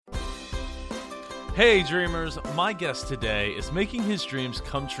Hey dreamers, my guest today is making his dreams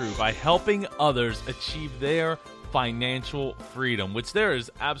come true by helping others achieve their financial freedom, which there is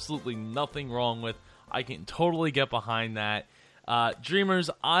absolutely nothing wrong with. I can totally get behind that. Dreamers,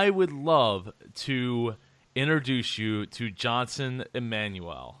 I would love to introduce you to Johnson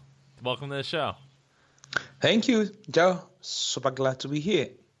Emmanuel. Welcome to the show. Thank you, Joe. Super glad to be here.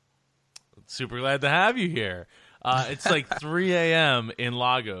 Super glad to have you here. It's like 3 a.m. in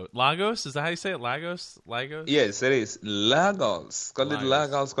Lagos. Lagos? Is that how you say it? Lagos? Lagos? Yes, it is. Lagos. Call it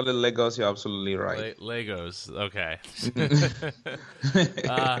Lagos, call it Lagos. You're absolutely right. Lagos. Okay.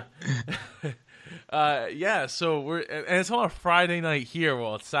 Yeah, so and it's on a Friday night here.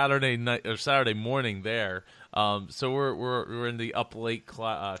 Well, it's Saturday night or Saturday morning there. So we're in the up late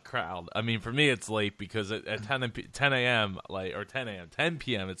crowd. I mean, for me, it's late because at 10 a.m. or 10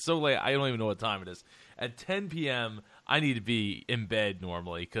 p.m. It's so late. I don't even know what time it is. At 10 p.m., I need to be in bed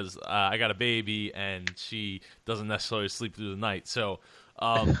normally because I got a baby and she doesn't necessarily sleep through the night. So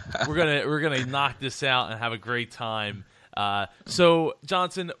we're gonna knock this out and have a great time. So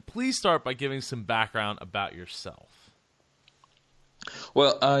Johnson, please start by giving some background about yourself.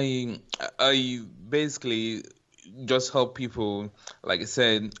 Well, I basically just help people, like I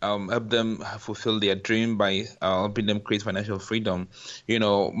said, help them fulfill their dream by helping them create financial freedom.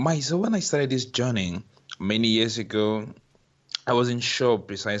 So when I started this journey many years ago, I wasn't sure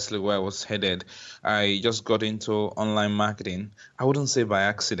precisely where I was headed. I just got into online marketing. I wouldn't say by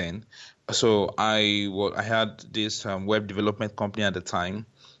accident. So I had this web development company at the time.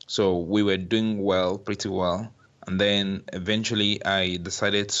 So we were doing pretty well. And then eventually I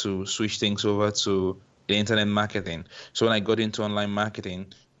decided to switch things over to the internet marketing. So when I got into online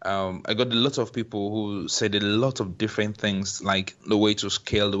marketing, I got a lot of people who said a lot of different things, like the way to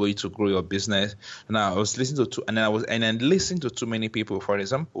scale, the way to grow your business. Now I was listening to I listened to too many people. For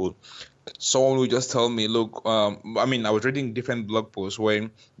example, someone would just tell me, look, I was reading different blog posts where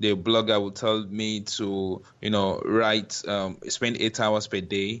the blogger would tell me to, write, spend 8 hours per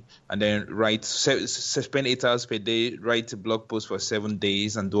day, and then spend 8 hours per day, write a blog post for 7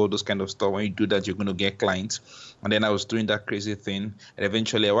 days, and do all those kind of stuff. When you do that, you're going to get clients. And then I was doing that crazy thing, and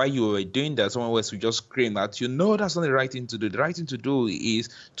eventually, while you were doing that, someone else would just scream that, that's not the right thing to do. The right thing to do is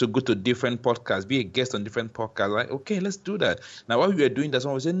to go to different podcasts, be a guest on different podcasts. Like, okay, let's do that. Now, while we were doing that,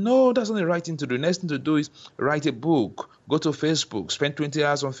 someone would say, no, that's not the right thing to do. The next thing to do is write a book, go to Facebook, spend 20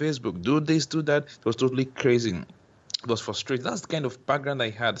 hours on Facebook, do this, do that. It was totally crazy. It was frustrating. That's the kind of background I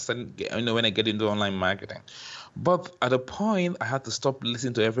had when I get into online marketing. But at a point, I had to stop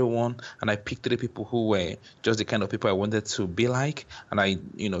listening to everyone, and I picked 3 people who were just the kind of people I wanted to be like, and I,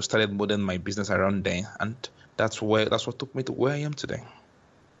 started modeling my business around them, and that's what took me to where I am today.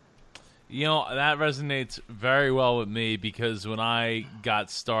 That resonates very well with me because when I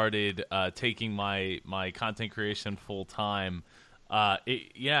got started taking my content creation full time,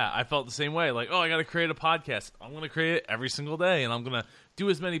 I felt the same way. Like, I got to create a podcast. I'm going to create it every single day, and I'm going to do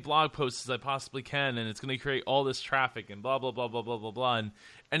as many blog posts as I possibly can, and it's going to create all this traffic and blah, blah, blah, blah, blah, blah, blah.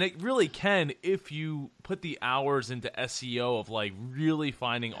 And it really can if you put the hours into SEO of, like, really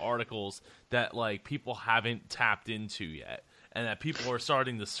finding articles that, like, people haven't tapped into yet and that people are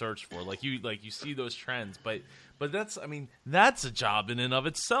starting to search for. Like you see those trends, but that's a job in and of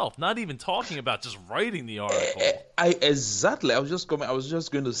itself. Not even talking about just writing the article. Exactly. I was just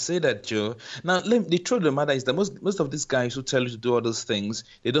going to say that, Joe. Now, the truth of the matter is that most of these guys who tell you to do all those things,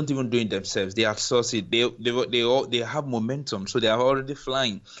 they don't even do it themselves. They outsource it. They have momentum, so they are already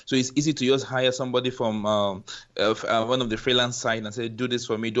flying. So it's easy to just hire somebody from one of the freelance sites and say, do this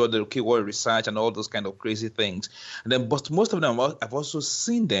for me, do all the keyword research and all those kind of crazy things. And then, but most of them, I've also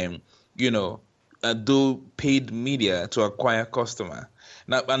seen them, do paid media to acquire customer.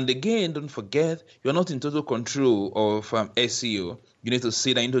 Now, and again, don't forget, you're not in total control of SEO. You need to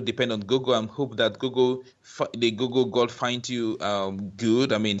sit and depend on Google and hope that the Google God finds you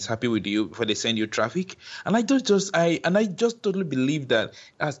good. I mean, it's happy with you before they send you traffic. And I just totally believe that.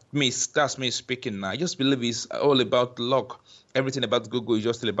 That's me speaking now. I just believe it's all about luck. Everything about Google is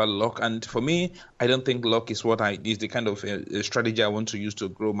just about luck. And for me, I don't think luck is is the kind of strategy I want to use to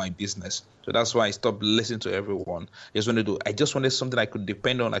grow my business. So that's why I stopped listening to everyone. I just wanted something I could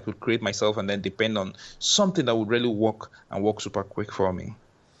depend on. I could create myself and then depend on something that would really work and work super quick for me.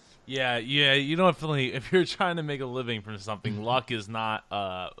 Yeah. You don't definitely, if you're trying to make a living from something, luck is not,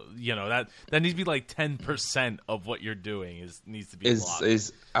 that needs to be like 10% of what you're doing needs to be luck.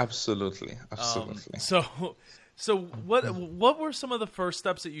 Is absolutely. So what were some of the first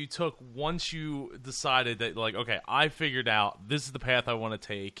steps that you took once you decided that, like, okay, I figured out this is the path I want to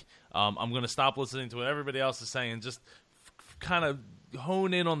take. I'm going to stop listening to what everybody else is saying and just kind of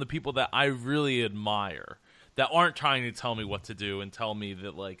hone in on the people that I really admire, that aren't trying to tell me what to do and tell me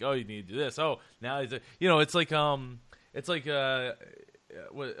that, like, oh, you need to do this. Oh, now it's like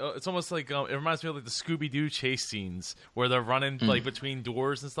it's almost like it reminds me of like the Scooby-Doo chase scenes where they're running like between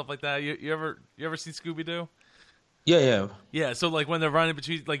doors and stuff like that. You ever see Scooby-Doo? Yeah. So like when they're running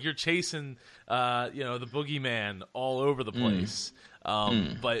between, like, you're chasing the boogeyman all over the place.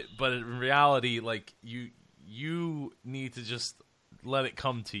 But in reality, like, you need to just let it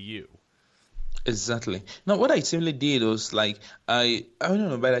come to you. Exactly. Now, what I simply did was, like, I don't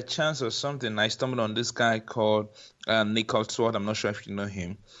know, by a chance or something, I stumbled on this guy called Nick Sword. I'm not sure if you know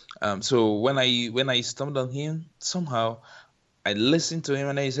him. So when I stumbled on him, somehow I listened to him,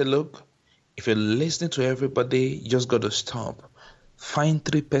 and I said, look, if you're listening to everybody, you just got to stop. Find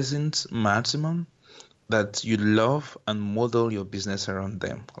 3 persons maximum that you love and model your business around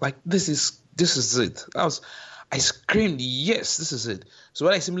them. Like, this is it. I screamed, yes, this is it. So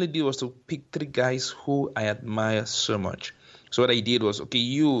what I simply did was to pick 3 guys who I admire so much. So what I did was, okay,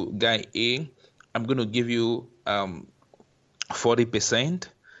 you guy A, I'm going to give you 40%.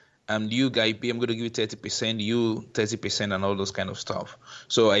 You guy B, I'm going to give you 30%, you 30%, and all those kind of stuff.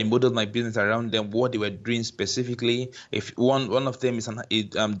 So I modeled my business around them, what they were doing specifically. If one of them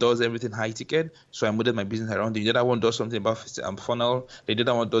does everything high ticket, so I modeled my business around them. The other one does something about funnel. The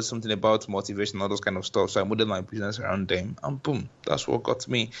other one does something about motivation, all those kind of stuff. So I modeled my business around them, and boom, that's what got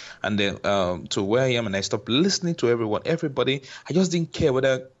me. And then to where I am, and I stopped listening to everybody. I just didn't care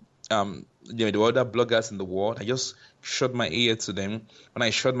whether the other bloggers in the world. I just shut my ear to them. When I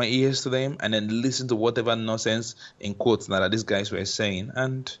shut my ears to them, and then listened to whatever nonsense in quotes that these guys were saying,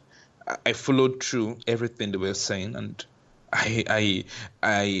 and I followed through everything they were saying, and I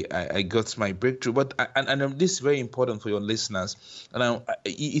got my breakthrough. But this is very important for your listeners. And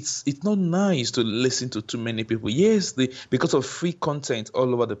it's not nice to listen to too many people. Yes, because of free content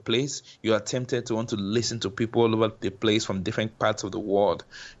all over the place, you are tempted to want to listen to people all over the place from different parts of the world.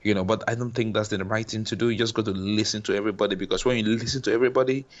 But I don't think that's the right thing to do. You just got to listen to everybody, because when you listen to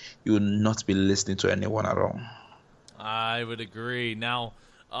everybody, you will not be listening to anyone at all. I would agree. Now,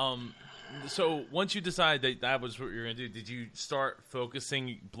 so once you decided that was what you were going to do, did you start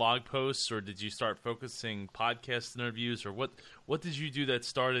focusing blog posts, or did you start focusing podcast interviews, or what did you do that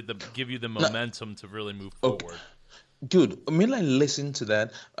started to give you the momentum to really move forward? Good. When I listened to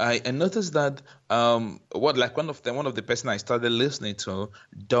that, I noticed that one of the person I started listening to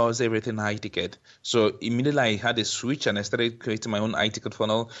does everything high ticket. So immediately I had a switch, and I started creating my own high ticket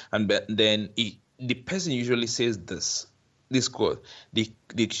funnel. And then the person usually says this quote: the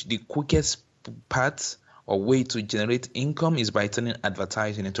quickest path or way to generate income is by turning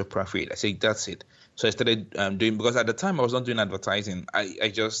advertising into profit. I say that's it. So I started doing, because at the time I was not doing advertising.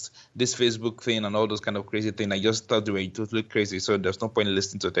 I just, this Facebook thing and all those kind of crazy things, I just thought they were totally crazy. So there's no point in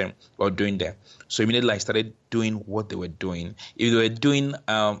listening to them or doing them. So immediately I started doing what they were doing. If they were doing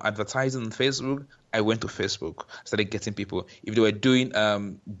advertising on Facebook, I went to Facebook, started getting people. If they were doing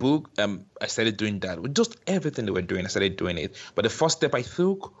book, I started doing that. With just everything they were doing, I started doing it. But the first step I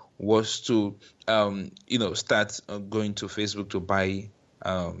took was to, start going to Facebook to buy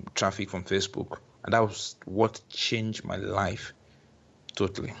traffic from Facebook. And that was what changed my life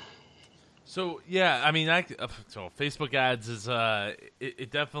totally. So, yeah, I mean, so Facebook ads is,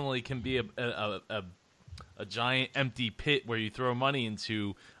 it definitely can be a giant empty pit where you throw money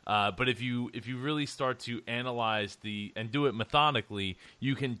into. But if you really start to analyze and do it methodically,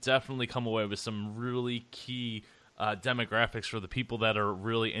 you can definitely come away with some really key demographics for the people that are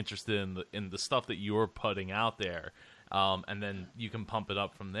really interested in the stuff that you're putting out there. And then you can pump it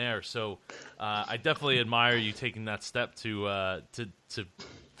up from there. So I definitely admire you taking that step to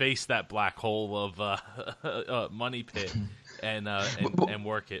face that black hole of money pit and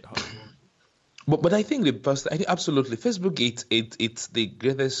work it hard. But I think absolutely, Facebook it's the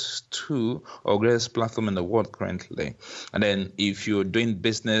greatest tool or greatest platform in the world currently. And then if you're doing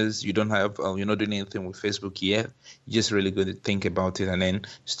business, you don't have you're not doing anything with Facebook yet, you just really good to think about it and then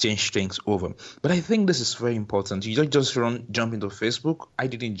change things over. But I think this is very important. You don't just jump into Facebook. I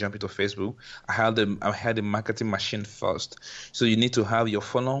didn't jump into Facebook. I had a marketing machine first. So you need to have your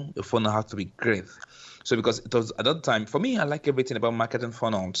funnel. Your funnel has to be great. So because it was at that time, for me, I like everything about marketing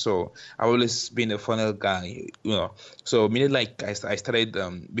funnel. So I always been a funnel guy, So immediately, I started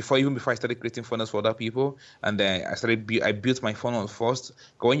before I started creating funnels for other people, and then I built my funnel first.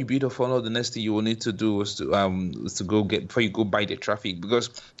 Because when you build a funnel, the next thing you will need to do is to go before you go buy the traffic,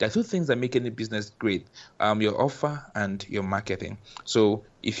 because there are two things that make any business great: your offer and your marketing. So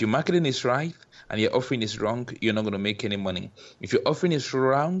if your marketing is right and your offering is wrong, you're not going to make any money. If your offering is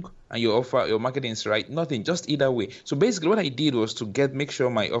wrong and your marketing is right, nothing, just either way. So basically what I did was to make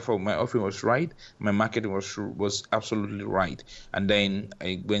sure my offering was right, my marketing was absolutely right. And then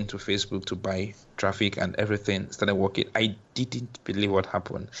I went to Facebook to buy traffic, and everything started working. I didn't believe what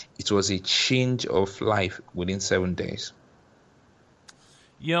happened. It was a change of life within 7 days.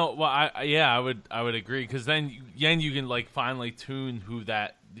 Well, I would agree, because then you can like finally tune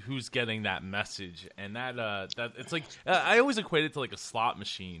who's getting that message, and that it's like I always equate it to like a slot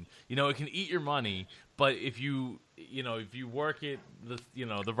machine. It can eat your money, but if you work it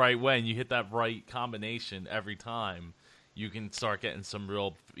the right way and you hit that right combination every time, you can start getting some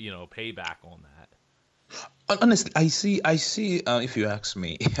real payback on that. Honestly, I see. If you ask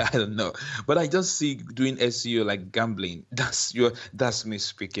me, I don't know, but I just see doing SEO like gambling. That's me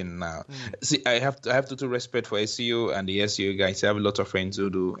speaking now. See, I have total respect for SEO and the SEO guys. I have a lot of friends who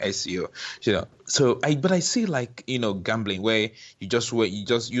do SEO, but I see like gambling, where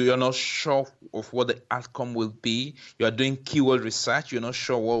you're not sure of what the outcome will be. You are doing keyword research. You're not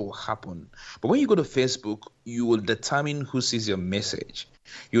sure what will happen. But when you go to Facebook, you will determine who sees your message.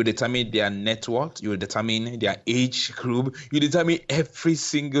 You determine their net worth. You determine their age group. You determine every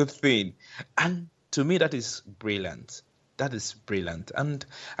single thing. And to me, that is brilliant. That is brilliant. And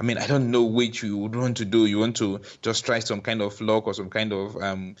I mean, I don't know which you would want to do. You want to just try some kind of luck or some kind of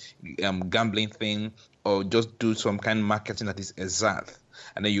gambling thing, or just do some kind of marketing that is exact.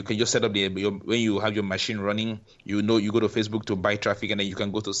 And then you can just set up when you have your machine running, you go to Facebook to buy traffic, and then you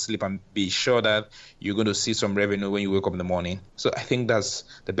can go to sleep and be sure that you're going to see some revenue when you wake up in the morning. So I think that's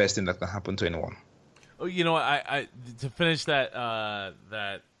the best thing that can happen to anyone. Oh, I to finish that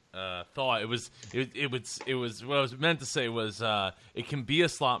thought, it was what I was meant to say was it can be a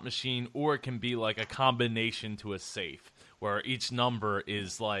slot machine, or it can be like a combination to a safe, where each number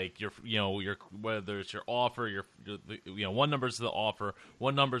is like your whether it's your offer, one number is the offer,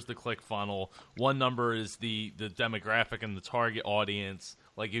 one number is the click funnel, one number is the demographic and the target audience.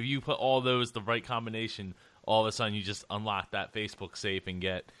 Like if you put all those the right combination, all of a sudden you just unlock that Facebook safe and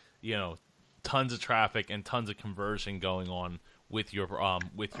get tons of traffic and tons of conversion going on with your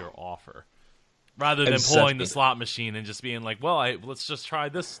offer, rather than pulling the slot machine and just being like, well, let's just try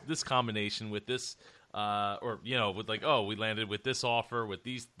this combination with this. With like, oh, we landed with this offer, with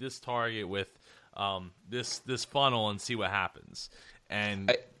this target, with this funnel, and see what happens.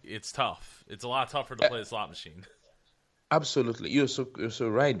 And it's tough. It's a lot tougher to play the slot machine. Absolutely, you're so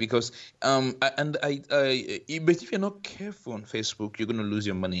right, because but if you're not careful on Facebook, you're gonna lose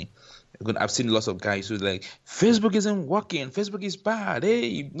your money. I've seen lots of guys who like, Facebook isn't working, Facebook is bad.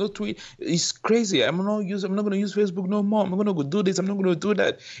 Hey, no tweet, it's crazy. I'm not gonna use Facebook no more. I'm gonna go do this. I'm not gonna do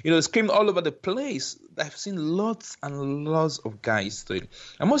that. Screaming all over the place. I've seen lots and lots of guys do it.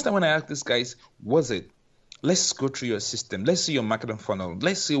 And most of the time when I ask these guys, what's it? Let's go through your system. Let's see your marketing funnel.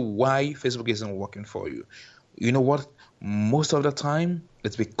 Let's see why Facebook isn't working for you. You know what? Most of the time,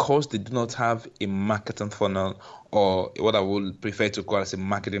 it's because they do not have a marketing funnel, or what I would prefer to call as a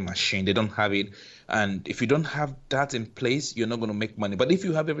marketing machine. They don't have it. And if you don't have that in place, you're not going to make money. But if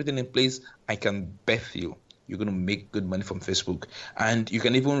you have everything in place, I can bet you're going to make good money from Facebook. And you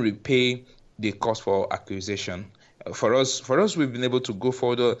can even repay the cost for acquisition. For us, we've been able to go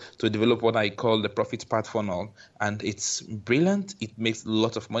further to develop what I call the profit path funnel, and it's brilliant. It makes a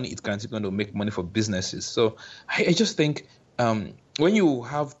lot of money. It's currently going to make money for businesses. So I just think when you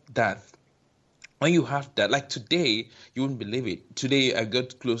have that, like today, you wouldn't believe it. Today, I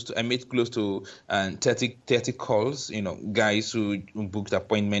made close to 30 calls, guys who booked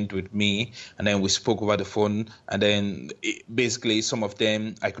appointment with me, and then we spoke over the phone, and then basically some of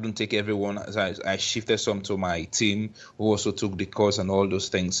them, I couldn't take everyone, as I shifted some to my team who also took the course and all those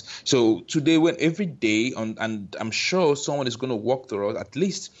things. So today, every day, and I'm sure someone is going to walk through us, at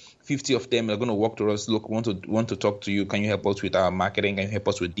least 50 of them are going to walk to us. Look, want to talk to you. Can you help us with our marketing? Can you help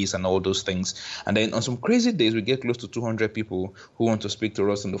us with this and all those things? And then on some crazy days, we get close to 200 people who want to speak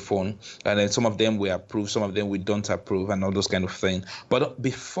to us on the phone. And then some of them we approve, some of them we don't approve, and all those kind of things. But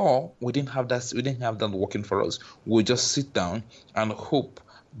before, we didn't have that. We didn't have that working for us. We just sit down and hope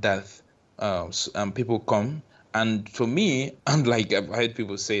that people come. And for me, and like I've heard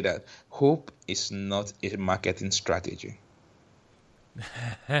people say that hope is not a marketing strategy.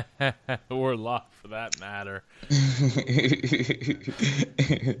 Or luck, for that matter.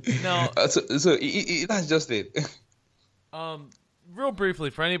 No. So that's just it. Real briefly,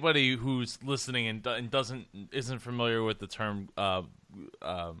 for anybody who's listening and isn't familiar with the term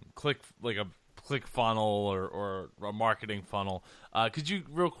click funnel or a marketing funnel, could you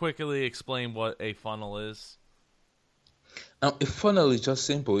real quickly explain what a funnel is? Now, a funnel is just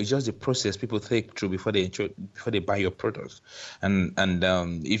simple. It's just the process people take through before they buy your product. And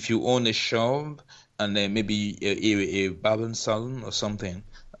if you own a shop and then maybe a barber salon or something,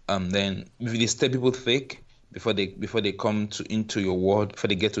 then the step people take before they come into your world, before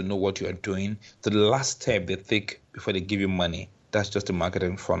they get to know what you are doing, to the last step they take before they give you money. That's just a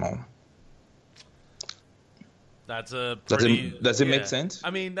marketing funnel. That's a Does pretty. does it make Yeah. sense?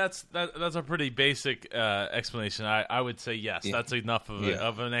 I mean, that's a pretty basic explanation. I would say yes. Yeah. That's enough of, Yeah.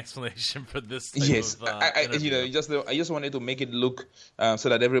 of an explanation for this type Yes, of I interview. I just wanted to make it look so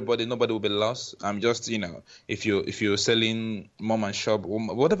that nobody will be lost. I'm just, if you're selling mom and shop,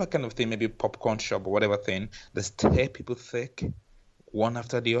 whatever kind of thing, maybe popcorn shop or whatever thing, the step people take one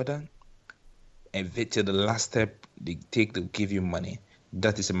after the other, and till the last step they take to give you money.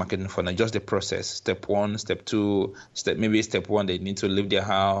 That is a marketing funnel, just the process. Step one, step two, step one, they need to leave their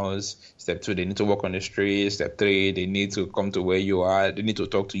house. Step two, they need to walk on the street. Step three, they need to come to where you are. They need to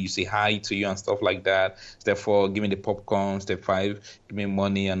talk to you, say hi to you and stuff like that. Step four, give me the popcorn. Step five, give me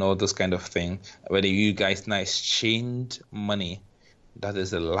money and all those kind of thing. Whether you guys now exchange money, that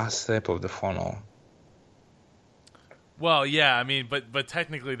is the last step of the funnel. Well, yeah, I mean, but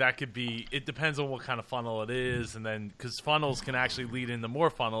technically that could be. It depends on what kind of funnel it is, and then because funnels can actually lead into more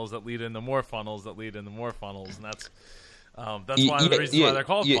funnels that lead into more funnels that lead into more funnels, and that's one of the reasons why they're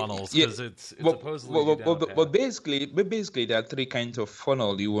called funnels, because it's supposedly lead down a path. But basically, there are three kinds of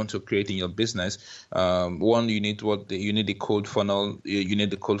funnel you want to create in your business. One, you need the cold funnel. You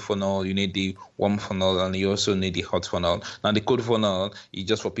need the cold funnel. You need the warm funnel, and you also need the hot funnel. Now, the cold funnel is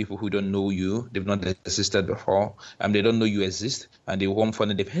just for people who don't know you. They've not existed before, and they don't know you exist. And the warm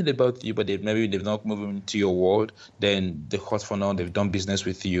funnel, they've heard about you, but they've not moved into your world. Then the hot funnel, they've done business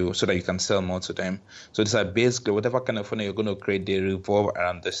with you so that you can sell more to them. So these are basically whatever kind of funnel you're going to create, they revolve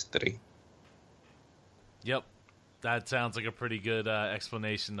around these three. Yep, that sounds like a pretty good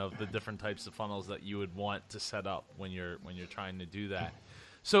explanation of the different types of funnels that you would want to set up when you're trying to do that.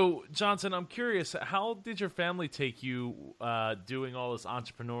 So, Johnson, I'm curious, how did your family take you doing all this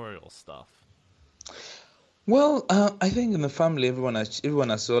entrepreneurial stuff? Well, I think in the family, everyone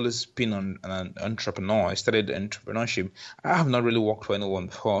has always been an entrepreneur. I started entrepreneurship. I have not really worked for anyone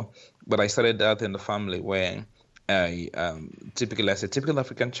before, but I started that in the family where I typically, as a typical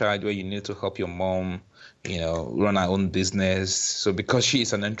African child, where you need to help your mom, run her own business. So because she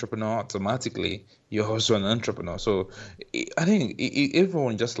is an entrepreneur, automatically you're also an entrepreneur. So I think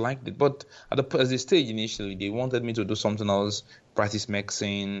everyone just liked it. But at the stage initially, they wanted me to do something else, practice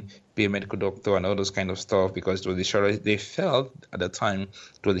medicine, be a medical doctor, and all those kind of stuff, because it was the surest. They felt at the time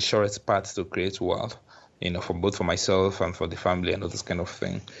it was the surest path to create wealth. For myself and for the family and all this kind of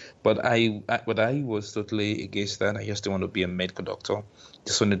thing. But I was totally against that. I just didn't want to be a medical doctor.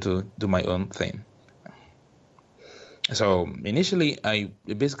 Just wanted to do my own thing. So initially, I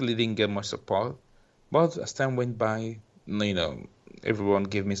basically didn't get much support. But as time went by, everyone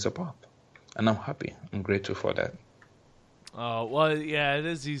gave me support. And I'm happy. I'm grateful for that. Oh, well, yeah, it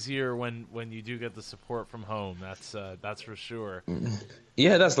is easier when you do get the support from home. That's for sure.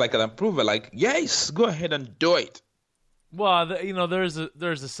 Yeah, that's like an approval. Like, yes, go ahead and do it. Well, there's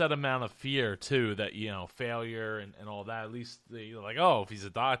a set amount of fear too that failure and all that. At least like, oh, if he's a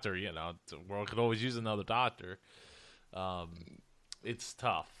doctor, the world could always use another doctor. It's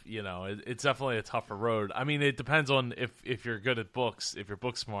tough, it's definitely a tougher road. I mean, it depends on if you're good at books, if you're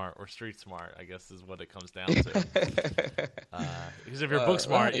book smart or street smart, I guess is what it comes down to. Because if you're book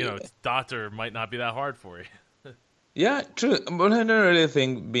smart, doctor might not be that hard for you. Yeah, true. But I don't really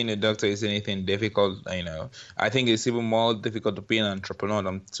think being a doctor is anything difficult. I think it's even more difficult to be an entrepreneur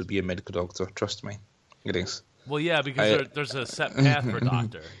than to be a medical doctor. Trust me, it is. Well, yeah, because there's a set path for a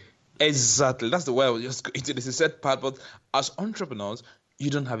doctor. Exactly. That's the way I was just going to. There's a set path, but as entrepreneurs,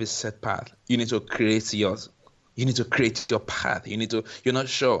 you don't have a set path. You need to create yours. You need to create your path. You're not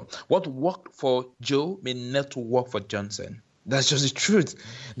sure. What worked for Joe may not work for Johnson. That's just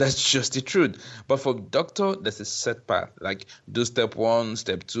the truth. But for doctor, there's a set path. Like do step 1,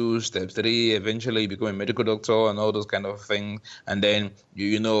 step 2, step 3. Eventually, you become a medical doctor and all those kind of things. And then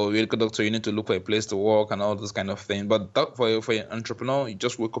medical doctor, you need to look for a place to work and all those kind of things. But for an entrepreneur, you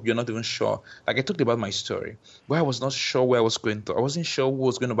just wake up, you're not even sure. Like I talked about my story, where I was not sure where I was going to. I wasn't sure who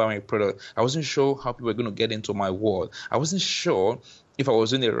was going to buy my product. I wasn't sure how people were going to get into my world. I wasn't sure if I was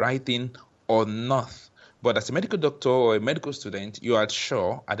doing the right thing or not. But as a medical doctor or a medical student, you are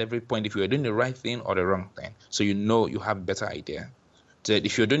sure at every point if you are doing the right thing or the wrong thing. So you have a better idea. So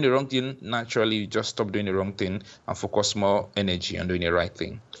if you're doing the wrong thing, naturally you just stop doing the wrong thing and focus more energy on doing the right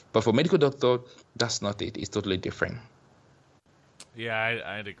thing. But for medical doctor, that's not it. It's totally different. Yeah,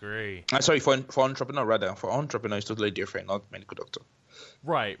 I'd agree. Sorry, for entrepreneur rather. For entrepreneur, it's totally different, not medical doctor.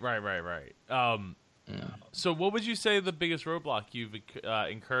 Right. So, what would you say the biggest roadblock you've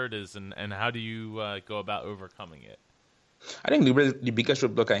incurred is, and how do you go about overcoming it? I think the biggest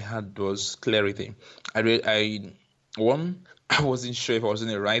roadblock I had was clarity. One, I wasn't sure if I was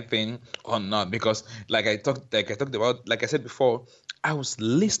doing the right thing or not because, like I said before, I was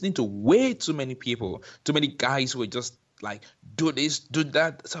listening to way too many people, too many guys who were just like, do this, do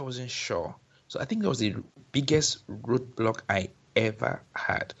that. So I wasn't sure. So I think that was the biggest roadblock I ever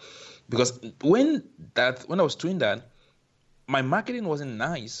had, because when I was doing that, my marketing wasn't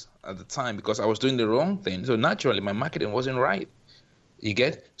nice at the time because I was doing the wrong thing. So naturally, my marketing wasn't right. You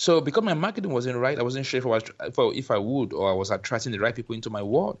get? So because my marketing wasn't right, I wasn't sure if I would or I was attracting the right people into my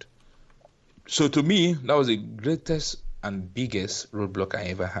world. So to me, that was the greatest and biggest roadblock I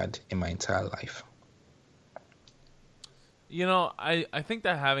ever had in my entire life. I think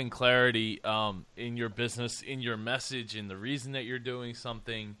that having clarity in your business, in your message, in the reason that you're doing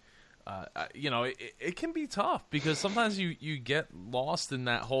something, it can be tough because sometimes you get lost in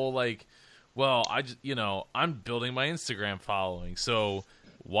that whole like, well, I'm building my Instagram following, so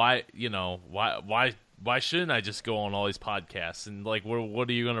why shouldn't I just go on all these podcasts and like what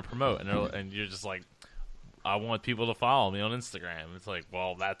are you going to promote? And you're just like, I want people to follow me on Instagram. It's like,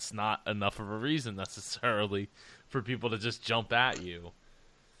 well, that's not enough of a reason necessarily for people to just jump at you.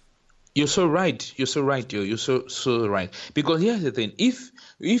 You're so right. You're so right, Joe. You're so right. Because here's the thing: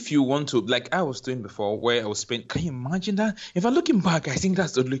 if you want to, like I was doing before, where I was spending, can you imagine that? If I'm looking back, I think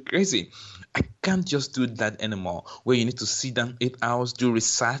that's totally crazy. I can't just do that anymore. Where you need to sit down 8 hours, do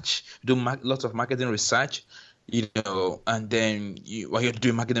research, do lots of marketing research, and then while you're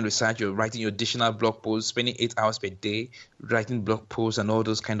doing marketing research, you're writing your additional blog posts, spending 8 hours per day writing blog posts and all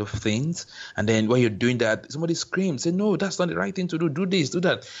those kind of things. And then while you're doing that, somebody screams, say, no, that's not the right thing to do. Do this, do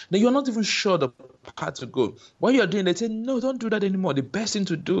that. Then you're not even sure the path to go. While you're doing, they say, no, don't do that anymore. The best thing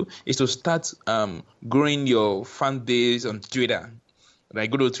to do is to start growing your fan base on Twitter.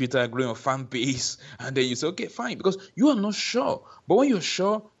 Like go to Twitter, grow your fan base, and then you say, okay, fine, because you are not sure. But when you're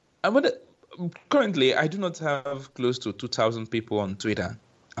sure, currently, I do not have close to 2,000 people on Twitter.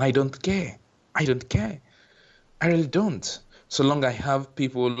 And I don't care. I don't care. I really don't. So long I have a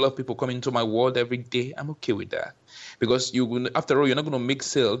lot of people coming into my world every day, I'm okay with that. Because after all, you're not going to make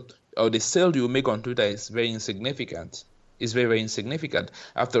sale, or the sale you make on Twitter is very insignificant. It's very, very insignificant.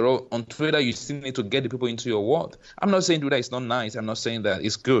 After all, on Twitter, you still need to get the people into your world. I'm not saying Twitter is not nice. I'm not saying that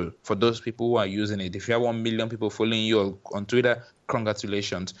it's good for those people who are using it. If you have 1 million people following you on Twitter,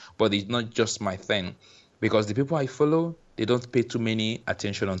 congratulations. But it's not just my thing. Because the people I follow, they don't pay too many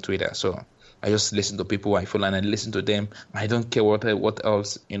attention on Twitter. So I just listen to people I follow and I listen to them. I don't care what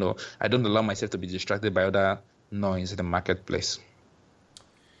else, I don't allow myself to be distracted by other noise in the marketplace.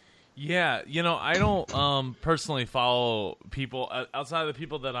 Yeah, I don't personally follow people outside of the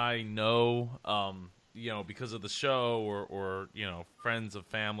people that I know, because of the show or friends of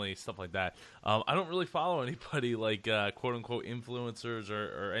family, stuff like that. I don't really follow anybody like quote unquote influencers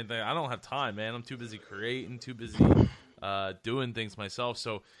or anything. I don't have time, man. I'm too busy creating, too busy doing things myself.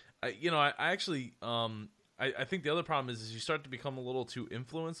 So, I actually I think the other problem is you start to become a little too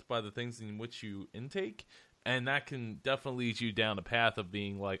influenced by the things in which you intake. And that can definitely lead you down a path of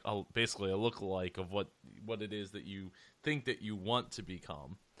being like basically a lookalike of what it is that you think that you want to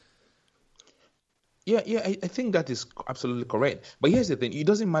become. Yeah, I think that is absolutely correct. But here's the thing: it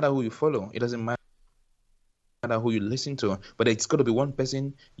doesn't matter who you follow. It doesn't matter who you listen to, but it's got to be one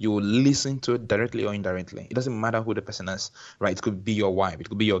person you will listen to directly or indirectly. It doesn't matter who the person is, right? It could be your wife, it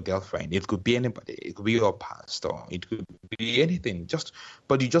could be your girlfriend, it could be anybody, it could be your pastor, it could be anything.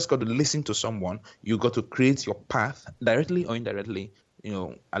 But you just got to listen to someone. You got to create your path directly or indirectly,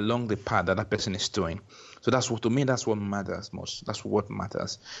 along the path that person is doing. So that's what matters most. That's what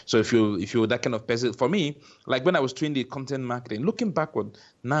matters. So if you're that kind of person, for me, like when I was doing the content marketing, looking backward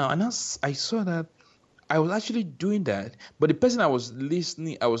now, and I saw that I was actually doing that, but the person I was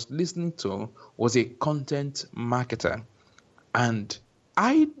listening to was a content marketer, and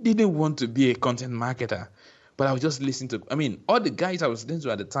I didn't want to be a content marketer, but I was just listening to. I mean, all the guys I was listening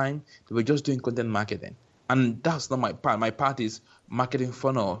to at the time, they were just doing content marketing, and that's not my part. My part is marketing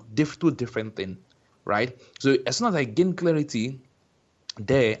funnel, two different things, right? So as soon as I gain clarity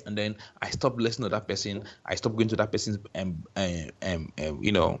there, and then I stopped listening to that person, I stopped going to that person's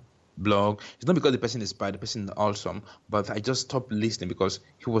blog. It's not because the person is bad, the person is awesome, but I just stopped listening because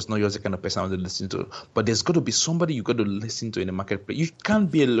he was not just the kind of person I wanted to listen to. But there's got to be somebody you got to listen to in the marketplace. You can't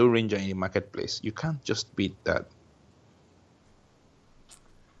be a low ranger in the marketplace. You can't just be that.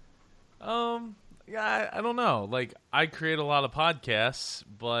 Yeah, I don't know. Like, I create a lot of podcasts,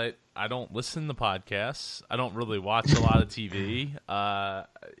 but I don't listen to podcasts. I don't really watch a lot of TV.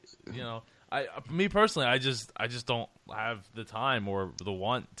 You know, me personally, I just don't have the time or the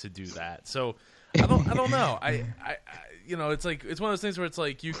want to do that. So I don't know. You know, it's like, it's one of those things where it's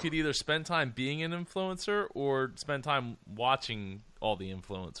like you could either spend time being an influencer or spend time watching all the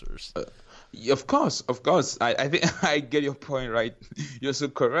influencers. Of course, of course. I think I get your point, right? You're so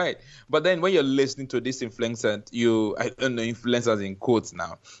correct. But then when you're listening to this influencer, I don't know, influencers in quotes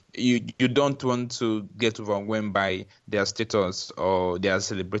now, you don't want to get overwhelmed by their status or their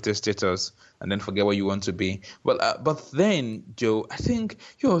celebrity status and then forget what you want to be. But then, Joe, I think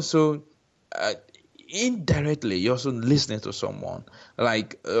you also indirectly you're also listening to someone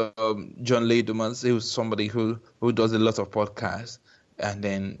like John Lee Dumas, who's somebody who does a lot of podcasts. And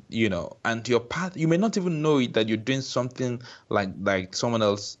then, you know, and your path, you may not even know it, that you're doing something like someone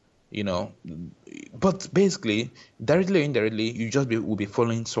else, you know, but basically, directly or indirectly, you just will be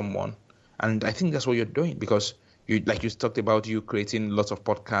following someone. And I think that's what you're doing, because you, like you talked about, you creating lots of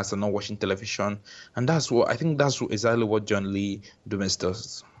podcasts and not watching television. And that's exactly what John Lee Dumas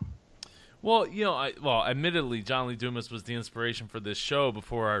does. Well, you know, admittedly, John Lee Dumas was the inspiration for this show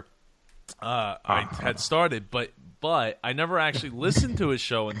before I had started, but I never actually listened to his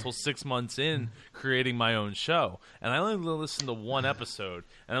show until 6 months in creating my own show. And I only listened to one episode.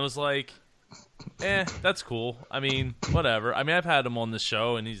 And I was like, that's cool. I mean, whatever. I mean, I've had him on the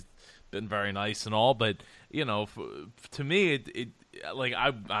show, and he's been very nice and all. But, you know, to me, it like,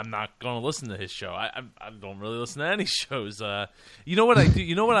 I'm not going to listen to his show. I don't really listen to any shows. You know what I do?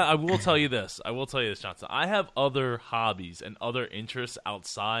 You know what? I will tell you this. Johnson. I have other hobbies and other interests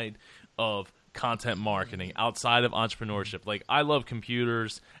outside of content marketing, outside of entrepreneurship. Like, I love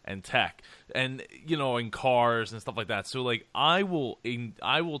computers and tech, and, you know, and cars and stuff like that. So, like, I will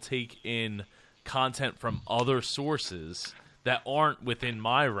take in content from other sources that aren't within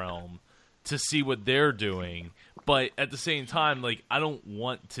my realm to see what they're doing. But at the same time, like, I don't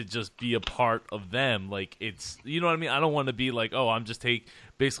want to just be a part of them. Like, it's, you know what I mean? I don't want to be like, oh, I'm just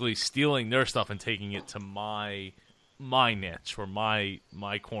basically stealing their stuff and taking it to my niche or my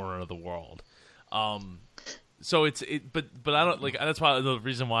corner of the world. So but I don't like, that's why the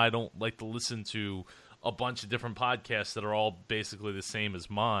reason why I don't like to listen to a bunch of different podcasts that are all basically the same as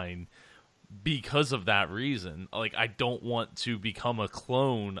mine, because of that reason. Like, I don't want to become a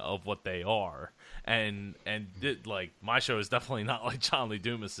clone of what they are. And like, my show is definitely not like John Lee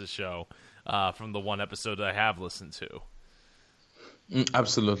Dumas' show, from the one episode that I have listened to.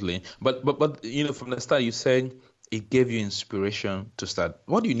 Absolutely. But you know, from the start you said it gave you inspiration to start.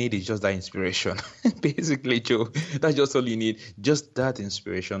 What you need is just that inspiration. Basically, Joe, that's just all you need. Just that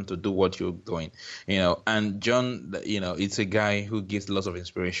inspiration to do what you're doing, you know. And John, you know, it's a guy who gives lots of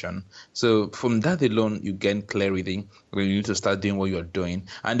inspiration. So from that alone, you gain clarity when you need to start doing what you're doing.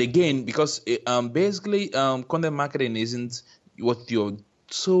 And again, because basically, content marketing isn't what you're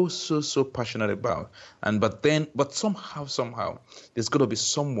so passionate about. But somehow, there's got to be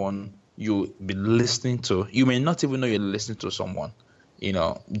someone you'll be listening to. You may not even know you're listening to someone, you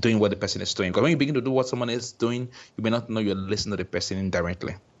know, doing what the person is doing. Because when you begin to do what someone is doing, you may not know you're listening to the person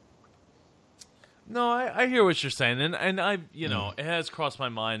indirectly. No, I hear what you're saying, and I, you know, it has crossed my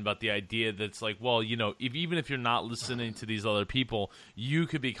mind about the idea that it's like, well, you know, even if you're not listening to these other people, you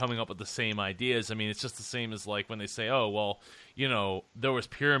could be coming up with the same ideas. I mean, it's just the same as like when they say, oh, well, you know, there was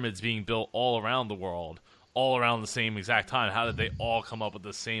pyramids being built all around the world, all around the same exact time. How did they all come up with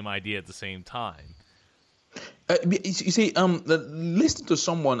the same idea at the same time? You see, listening to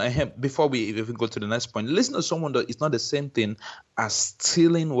someone, before we even go to the next point, listen to someone that is not the same thing as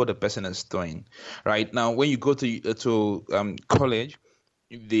stealing what the person is doing. Right now, when you go to college,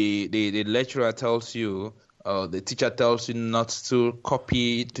 the lecturer tells you, the teacher tells you not to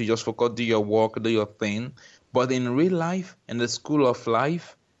copy, to just focus, do your work, do your thing. But in real life, in the school of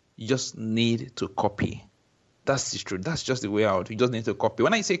life, you just need to copy. That's the truth. That's just the way out. You just need to copy.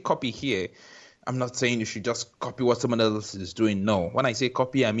 When I say copy here, I'm not saying you should just copy what someone else is doing. No. When I say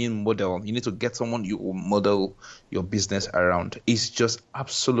copy, I mean model. You need to get someone you will model your business around. It's just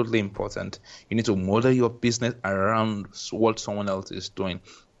absolutely important. You need to model your business around what someone else is doing.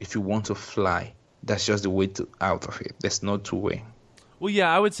 If you want to fly, that's just the way out of it. There's no two way. Well,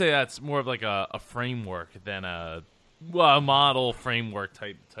 yeah, I would say that's more of like a framework than a model framework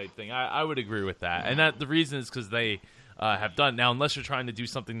type thing. I would agree with that. And that the reason is because they have done. Now, unless you're trying to do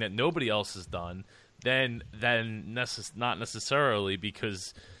something that nobody else has done, then not necessarily,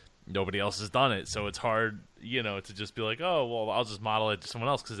 because nobody else has done it. So it's hard, you know, to just be like, oh, well, I'll just model it to someone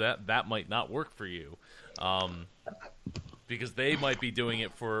else, because that might not work for you. because they might be doing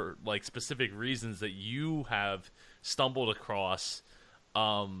it for like specific reasons that you have stumbled across.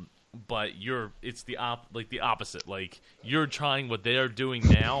 But it's the opposite. Like, you're trying what they're doing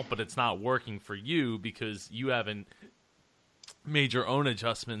now, but it's not working for you because you haven't made your own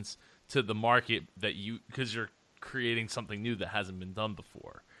adjustments to the market because you're creating something new that hasn't been done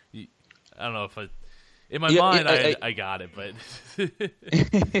before. I don't know if in my mind I got it, but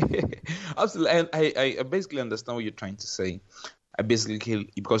absolutely. And I basically understand what you're trying to say. I basically,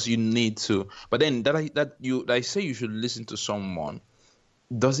 because you need to, but then I say you should listen to someone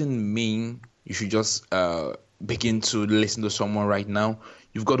doesn't mean you should just begin to listen to someone right now.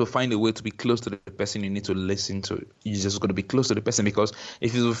 You've got to find a way to be close to the person you need to listen to. You just got to be close to the person, because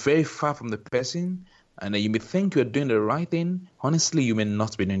if you're very far from the person and you may think you're doing the right thing, honestly, you may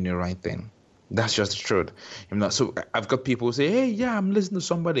not be doing the right thing. That's just the truth. So I've got people who say, hey, yeah, I'm listening to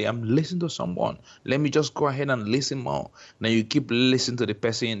somebody. I'm listening to someone. Let me just go ahead and listen more. Then you keep listening to the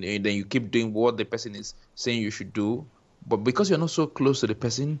person, and then you keep doing what the person is saying you should do. But because you're not so close to the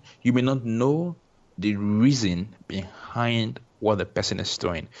person, you may not know the reason behind what the person is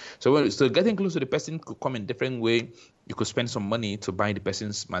doing. So getting close to the person could come in different way. You could spend some money to buy the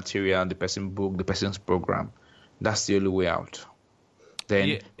person's material, the person's book, the person's program. That's the only way out.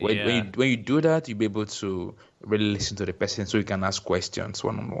 Then when you do that, you'll be able to really listen to the person so you can ask questions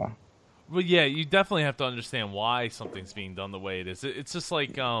one-on-one. Well, yeah, you definitely have to understand why something's being done the way it is. It's just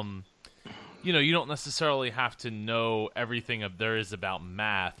like... you don't necessarily have to know everything there is about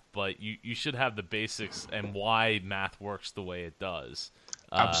math, but you should have the basics and why math works the way it does.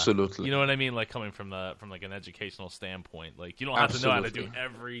 Absolutely. You know what I mean? Like, coming from like an educational standpoint, like, you don't have to know how to do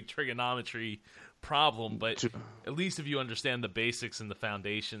every trigonometry problem, but at least if you understand the basics and the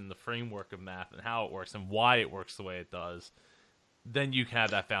foundation, the framework of math and how it works and why it works the way it does, then you can have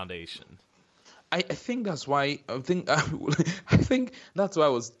that foundation. I think that's why I think that's why I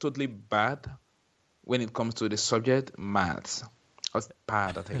was totally bad when it comes to the subject maths. I was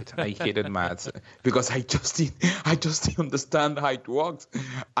bad at it. I hated maths because I just didn't understand how it worked,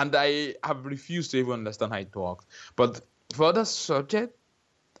 and I have refused to even understand how it works. But for other subjects,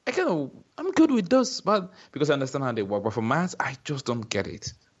 I'm good with those, but because I understand how they work. But for maths, I just don't get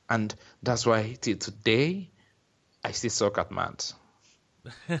it, and that's why till today I still suck at maths.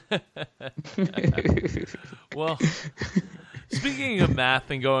 Well, speaking of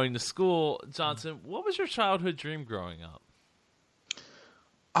math and going to school, Johnson, what was your childhood dream growing up?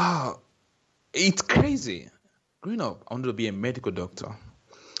 It's crazy. Growing up, I wanted to be a medical doctor.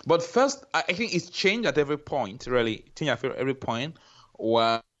 But first, I think it's changed at every point, really. Changed at every point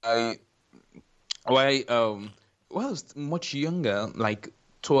where I was much younger, like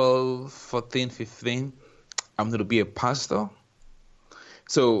 12, 14, 15, I'm going to be a pastor.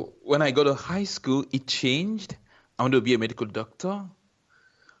 So when I got to high school, it changed. I wanted to be a medical doctor.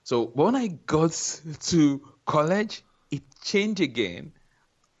 So when I got to college, it changed again.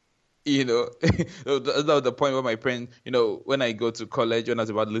 That was the point where my parents, when I go to college, when I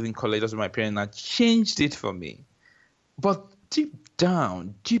was about leaving college, that's when my parents had changed it for me. But deep inside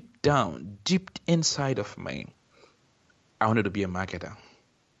of me, I wanted to be a marketer.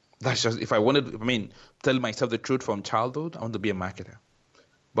 That's just, tell myself the truth from childhood, I want to be a marketer.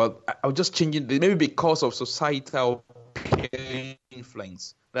 But I was just changing, maybe because of societal peer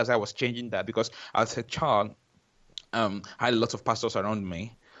influence. That's why I was changing that, because as a child, I had a lot of pastors around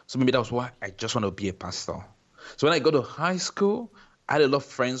me. So maybe that was why I just want to be a pastor. So when I go to high school, I had a lot of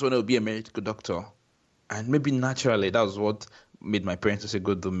friends who wanted to be a medical doctor. And maybe naturally, that was what made my parents say,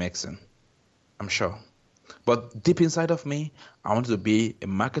 go do medicine. I'm sure. But deep inside of me, I wanted to be a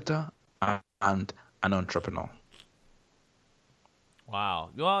marketer and an entrepreneur. Wow.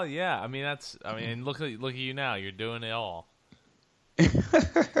 Well, yeah. Look at you now. You're doing it all.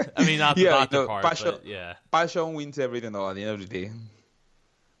 Not the doctor part, but yeah. Passion wins everything at the end of the day.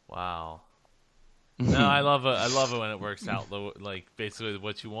 Wow. No, I love it when it works out, like basically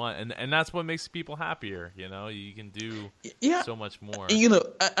what you want, and that's what makes people happier. You can do so much more.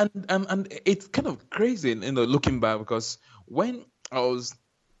 And it's kind of crazy, looking back, because when I was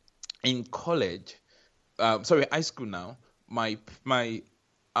in college, high school now, my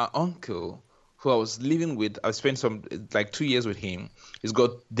uncle, who I was living with, I spent 2 years with him. He's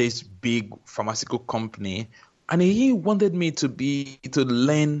got this big pharmaceutical company. And he wanted me to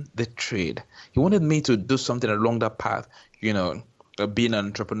learn the trade. He wanted me to do something along that path, being an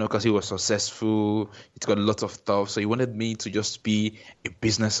entrepreneur, because he was successful. He's got a lot of stuff. So he wanted me to just be a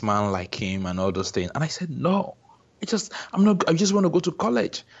businessman like him and all those things. And I said, no, I just want to go to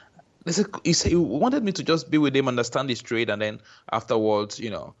college. He wanted me to just be with him, understand his trade, and then afterwards,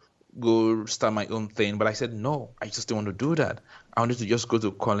 go start my own thing. But I said no, I just didn't want to do that. I wanted to just go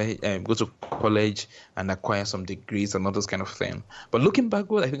to college and acquire some degrees and all those kind of thing. But looking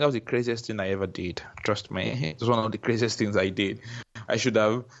backward, I think that was the craziest thing I ever did. Trust me, it was one of the craziest things I did. I should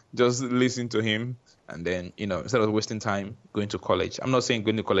have just listened to him and then, instead of wasting time going to college. I'm not saying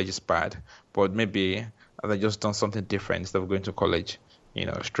going to college is bad, but maybe I just done something different instead of going to college,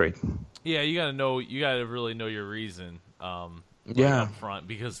 straight. Yeah, you gotta really know your reason. Yeah. Up front,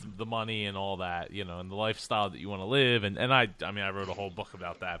 because the money and all that, and the lifestyle that you want to live, and I wrote a whole book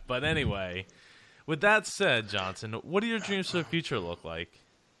about that. But anyway, with that said, Johnson, what do your dreams for the future look like?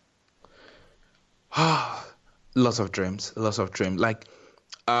 Lots of dreams. Like,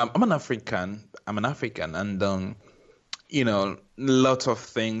 I'm an African, and lots of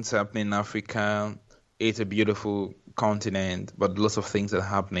things happening in Africa. It's a beautiful continent, but lots of things are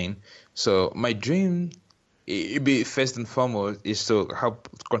happening. So my dream, it be first and foremost, is to help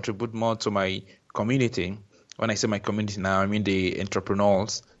contribute more to my community. When I say my community now, I mean the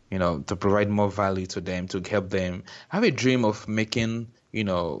entrepreneurs, to provide more value to them, to help them. I have a dream of making,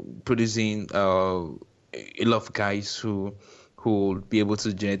 producing a lot of guys who will be able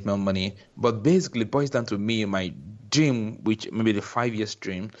to generate more money. But basically, it boils down to me, my dream, which maybe the 5 years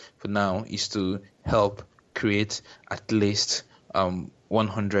dream for now, is to help create at least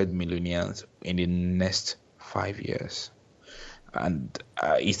 100 millionaires in the next 5 years. And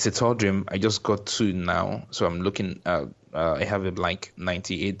it's a tall dream. I just got 2 now, so I'm looking at I have like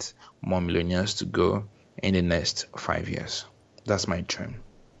 98 more millionaires to go in the next 5 years. That's my dream.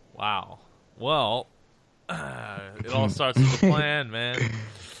 Wow. Well, it all starts with a plan, man.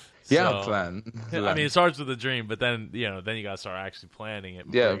 Yeah, plan. I mean, it starts with a dream, but then you gotta start actually planning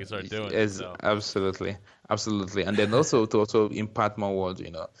it before you can start doing it. So. Absolutely, and then also to impart more words,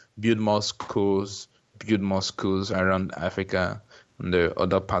 build more schools around Africa and the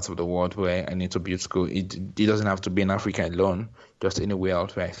other parts of the world where I need to build school. It doesn't have to be in Africa alone, just anywhere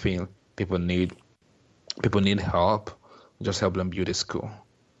else where I feel people need help. Just help them build a school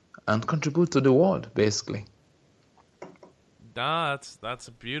and contribute to the world, basically. Nah, that's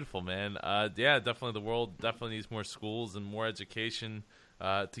beautiful, man. Yeah, definitely the world definitely needs more schools and more education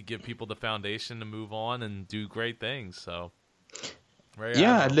to give people the foundation to move on and do great things. So,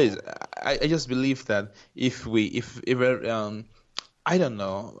 at least I just believe that if I don't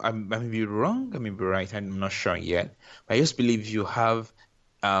know, I may be wrong, I may be right, I'm not sure yet. But I just believe you have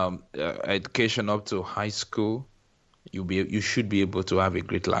education up to high school, you should be able to have a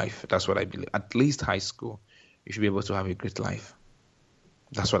great life. That's what I believe. At least high school, you should be able to have a great life.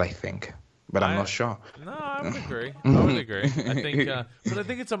 That's what I think, but I'm not sure. No, I would agree. I think, but I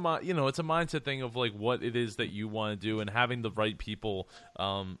think it's it's a mindset thing of like what it is that you want to do, and having the right people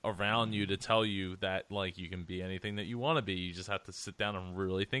around you to tell you that like you can be anything that you want to be. You just have to sit down and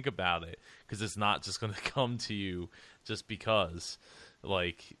really think about it, because it's not just going to come to you just because.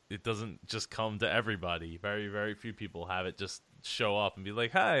 Like, it doesn't just come to everybody. Very, very few people have it just show up and be like,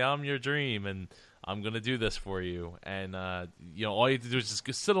 "Hey, I'm your dream, and I'm gonna do this for you." And all you have to do is just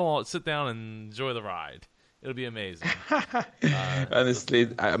sit down and enjoy the ride. It'll be amazing. Honestly,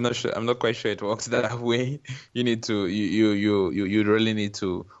 I'm not sure. I'm not quite sure it works that way. You need to, you really need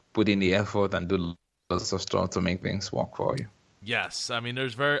to put in the effort and do lots of stuff to make things work for you. Yes, I mean,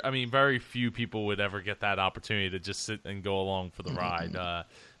 very few people would ever get that opportunity to just sit and go along for the ride. But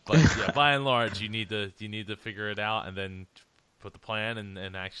yeah, by and large, you need to figure it out and then put the plan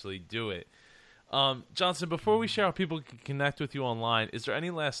and actually do it. Johnson, before we share how people can connect with you online, is there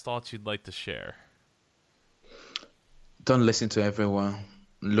any last thoughts you'd like to share? Don't listen to everyone.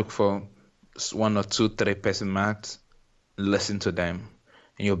 Look for 1 or 2, 3 person max. Listen to them.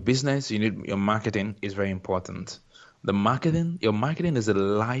 In your business, your marketing is very important. Your marketing is the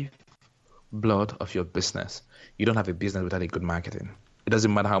lifeblood of your business. You don't have a business without a good marketing. It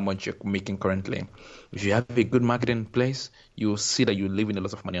doesn't matter how much you're making currently. If you have a good marketing in place, you will see that you're leaving a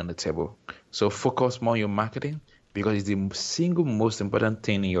lot of money on the table. So focus more on your marketing, because it's the single most important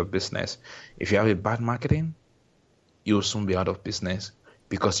thing in your business. If you have a bad marketing, you'll soon be out of business,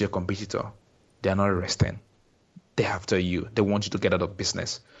 because your competitor, they're not resting. They're after you. They want you to get out of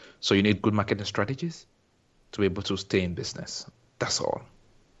business. So you need good marketing strategies to be able to stay in business. That's all.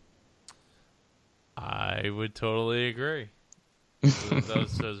 I would totally agree. That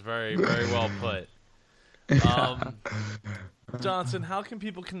was very, very well put. Johnson, how can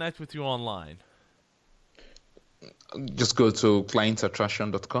people connect with you online? Just go to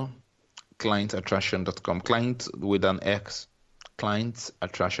clientattraction.com. Clientattraction.com. Client with an X.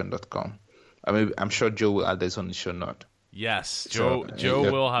 Clientattraction.com. I'm sure Joe will add this on the show note. Yes, Joe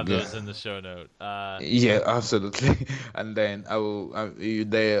will have those in the show note. Yeah, absolutely. And then I will you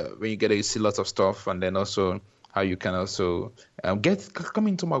there when you get there, you see lots of stuff, and then also how you can also come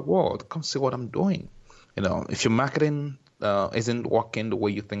into my world, come see what I'm doing. If your marketing isn't working the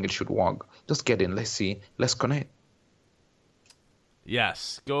way you think it should work, just get in. Let's see. Let's connect.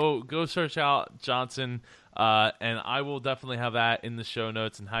 Yes, go search out Johnson, and I will definitely have that in the show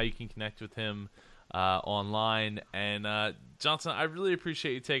notes and how you can connect with him online. And Johnson, I really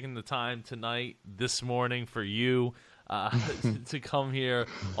appreciate you taking the time tonight, this morning, for you to come here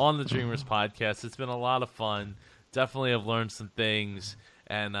on the Dreamers Podcast. It's been a lot of fun. Definitely have learned some things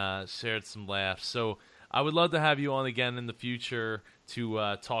and shared some laughs. So I would love to have you on again in the future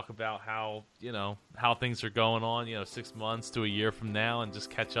to talk about how things are going on, 6 months to a year from now, and just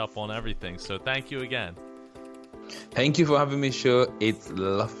catch up on everything. So thank you again. Thank you for having me, sure. It's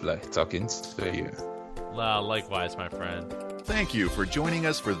lovely talking to you. Likewise, my friend. Thank you for joining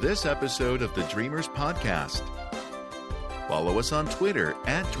us for this episode of the Dreamers Podcast. Follow us on Twitter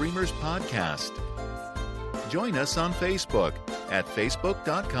 @Dreamers Podcast. Join us on Facebook at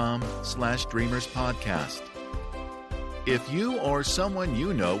facebook.com/Dreamers Podcast. If you or someone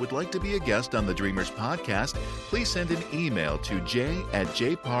you know would like to be a guest on the Dreamers Podcast, please send an email to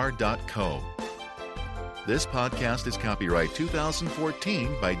j@jpar.co. This podcast is copyright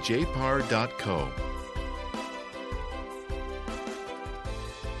 2014 by jpar.co.